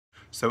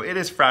So it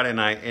is Friday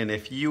night, and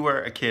if you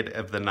were a kid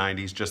of the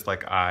 90s, just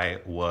like I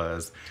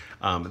was,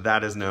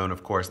 that is known,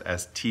 of course,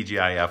 as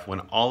TGIF, when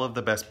all of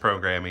the best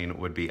programming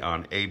would be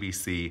on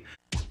ABC.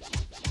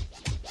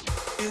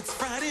 It's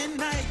Friday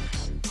night,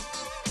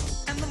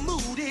 and the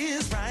mood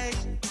is right.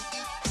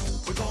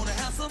 We're gonna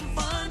have some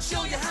fun,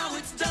 show you how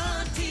it's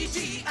done,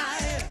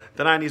 TGIF.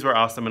 The 90s were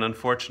awesome, and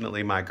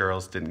unfortunately, my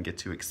girls didn't get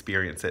to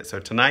experience it. So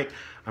tonight,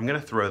 I'm gonna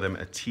throw them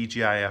a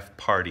TGIF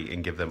party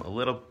and give them a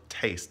little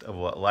taste of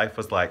what life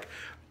was like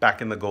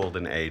back in the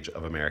golden age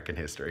of American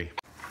history.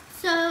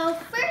 So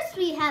first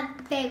we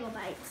have Bagel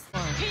Bites.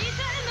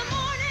 Pizza in the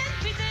morning,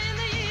 pizza in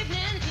the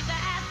evening, pizza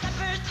at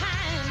supper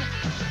time.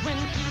 When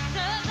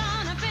pizza's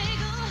on a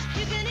bagel,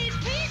 you can eat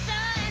pizza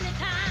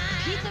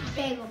anytime. Pizza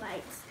Bagel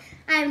Bites.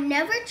 I've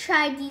never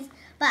tried these,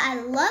 but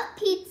I love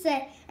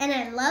pizza and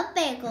I love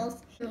bagels,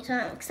 so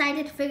I'm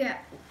excited to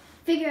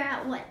figure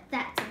out what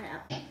that's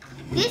about.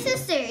 This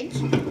is Surge,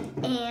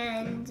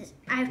 and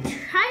I've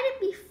tried it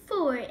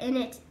before, and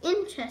it's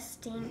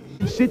interesting.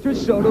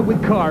 Citrus soda with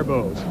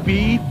carbos.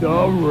 Feed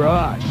the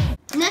rush.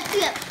 Next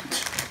we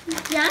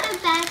have Gianna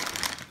back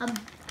a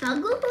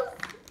Bagel.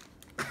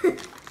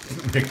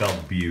 They're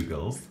called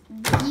bugles.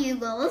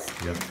 Bugles.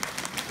 Yep.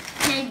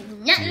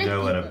 And not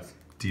like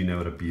Do you know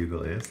what a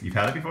bugle is? You've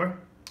had it before?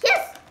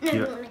 Yes. No, You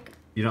I don't- don't like it.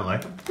 You don't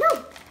like them?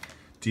 No.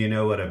 Do you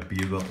know what a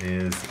bugle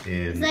is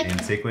in like-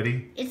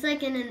 antiquity? It's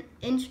like an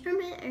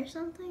instrument or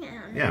something. I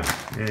don't know.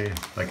 Yeah.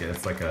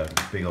 It's like a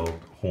big old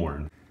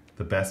horn.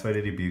 The best way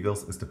to do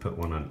bugles is to put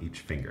one on each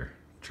finger.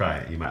 Try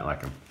it, you might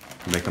like them.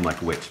 Make them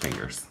like witch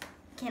fingers.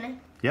 Can I?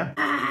 Yeah.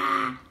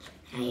 I'm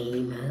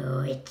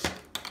a witch.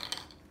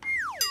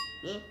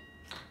 Yeah.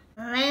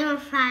 Ram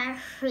fire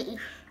thief.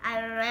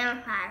 I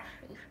ran fire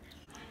thief.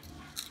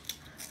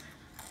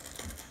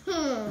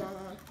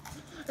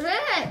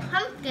 Red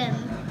pumpkin.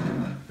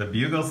 The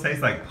bugles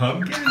taste like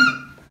pumpkin?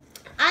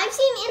 I've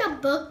seen in a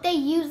book they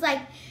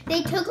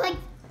took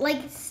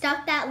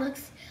stuff that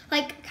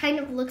kind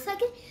of looks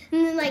like it,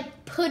 and then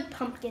put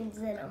pumpkins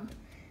in them.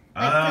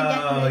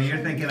 Oh, you're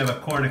thinking of a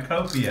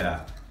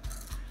cornucopia.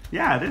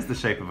 Yeah, it is the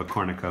shape of a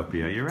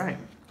cornucopia, you're right.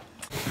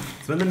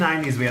 So in the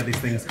 90s, we had these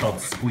things called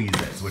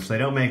squeeze-its, which they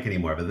don't make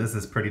anymore, but this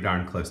is pretty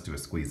darn close to a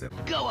squeeze-it.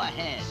 Go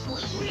ahead.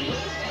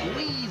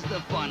 Squeeze the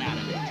fun out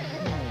of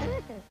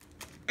it.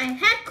 I've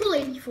had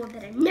Kool-Aid before,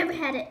 but I've never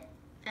had it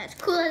as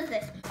cool as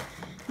this.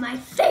 My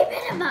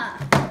favorite ever.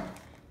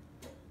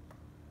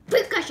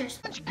 Fruit Gushers.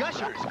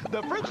 Gushers,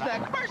 the fruit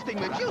snack bursting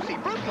the juicy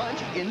fruit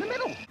punch in the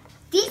middle.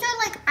 These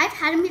are I've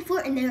had them before,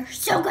 and they're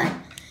so good.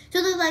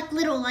 So they're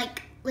little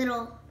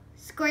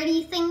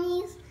squirty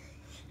thingies.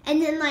 And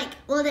then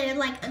they're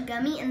like a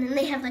gummy, and then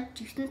they have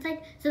juice inside.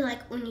 So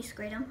when you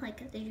squirt them,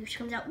 the juice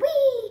comes out.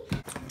 Whee!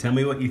 Tell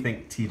me what you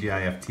think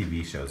TGIF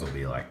TV shows will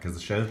be like, because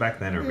the shows back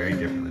then are very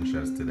different than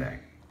shows today.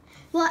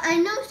 Well, I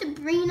know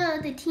Sabrina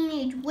the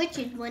Teenage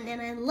Witches one,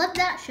 and I love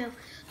that show.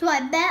 So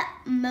I bet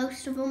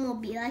most of them will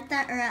be like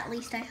that, or at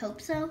least I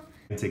hope so.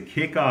 And to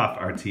kick off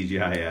our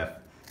TGIF,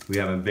 we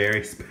have a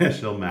very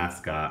special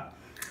mascot,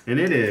 and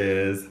it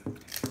is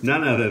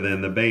none other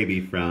than the baby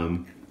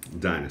from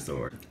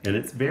Dinosaur. And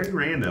it's very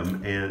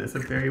random, and it's a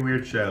very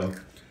weird show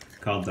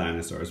called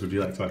Dinosaurs. Would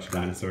you like to watch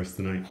Dinosaurs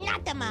tonight?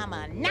 Not the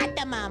mama, not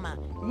the mama,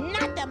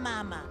 not the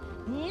mama,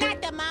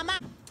 not the mama.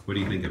 What do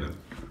you think of him?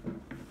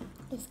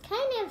 It's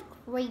kind of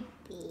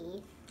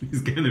creepy.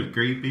 He's kind of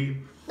creepy.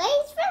 But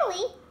he's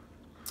friendly.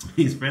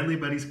 He's friendly,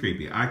 but he's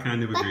creepy. I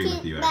kind of agree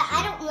with you, But actually.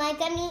 I don't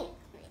like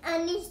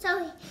undies,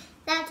 so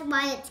that's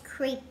why it's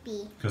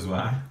creepy. Because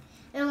why?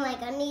 I don't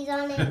like undies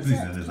on it. Because so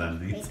he's in his it's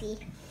undies.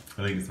 creepy.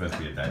 I think it's supposed to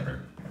be a diaper.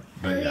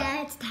 But Oh, yeah.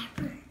 yeah, it's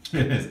diaper.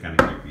 It is kind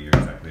of creepy. You're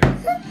exactly right.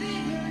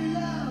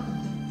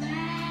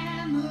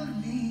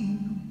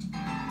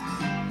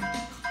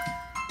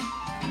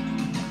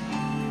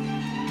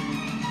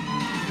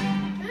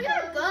 These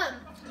are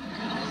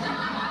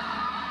good.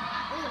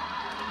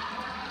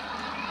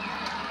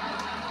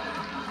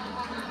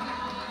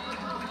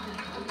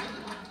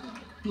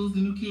 Who's the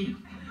new kid?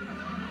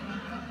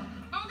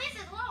 Oh, this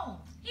is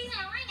Lowell. He's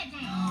an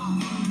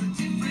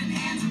orangutan.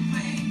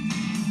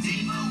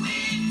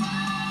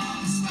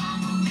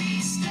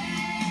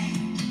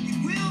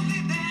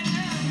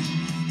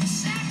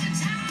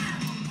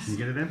 Can you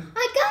get it in?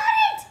 I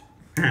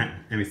got it!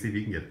 Let me see if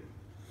you can get it.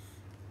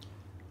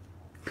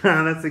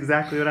 That's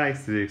exactly what I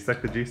used to do.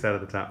 Suck the juice out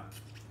of the top.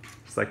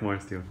 Just like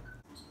Morris doing.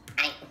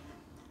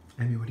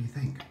 Amy, what do you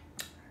think?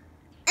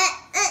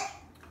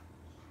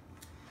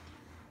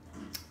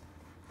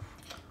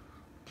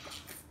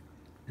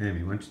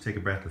 Amy, why don't you take a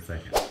breath a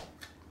second?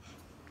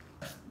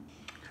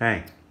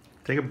 Hey,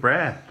 take a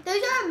breath.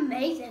 Those are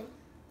amazing.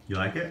 You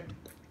like it?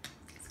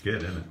 It's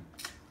good, isn't it?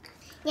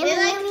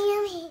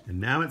 Yummy. And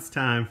now it's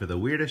time for the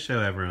weirdest show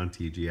ever on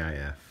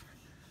TGIF.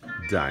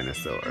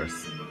 Dinosaurs.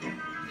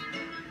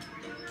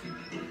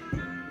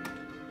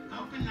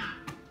 Open up.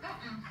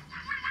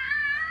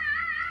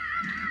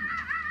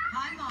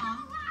 Hi,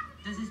 Mom.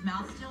 Does his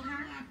mouth still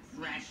hurt?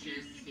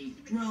 Precious. He's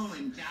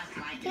drooling just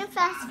like Can you his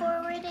fast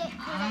father. forward it?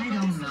 I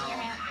don't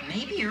know.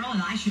 Maybe Earl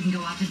and I shouldn't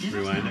go out to dinner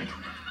Rewind tonight. it.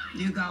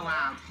 You go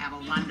out, have a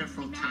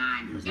wonderful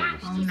time.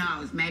 Who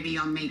knows, maybe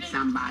you'll meet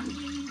somebody.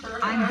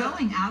 I'm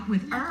going out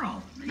with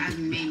Earl.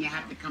 Doesn't mean you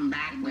have to come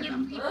back with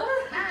him.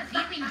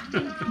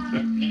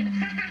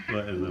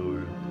 What in the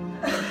world?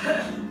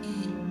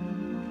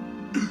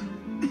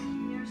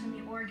 Years in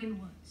the Oregon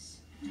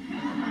woods.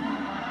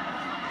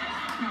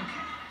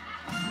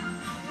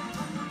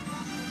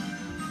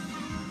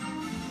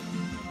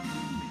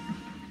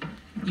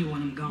 You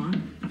want him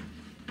gone?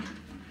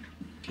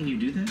 Can you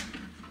do that?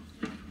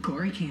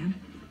 Corey can.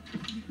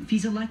 If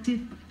he's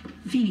elected,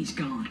 Feeney's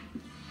gone.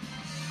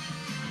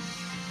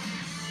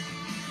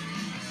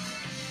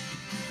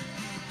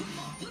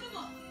 Put him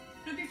up.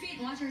 Put up your feet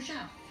and watch our show.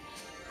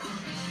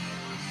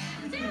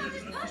 Dad,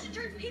 this potion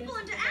turns people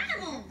into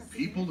animals.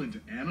 People into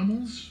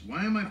animals?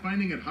 Why am I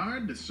finding it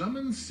hard to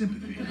summon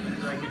sympathy?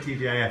 Like the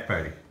TGIF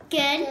party.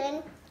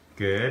 Good.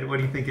 Good. What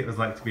do you think it was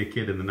like to be a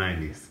kid in the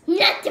 90s?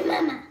 Not the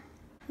mama.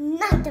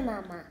 Not the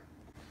mama.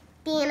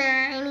 Did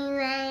I do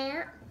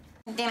that?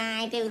 Did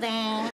I do that?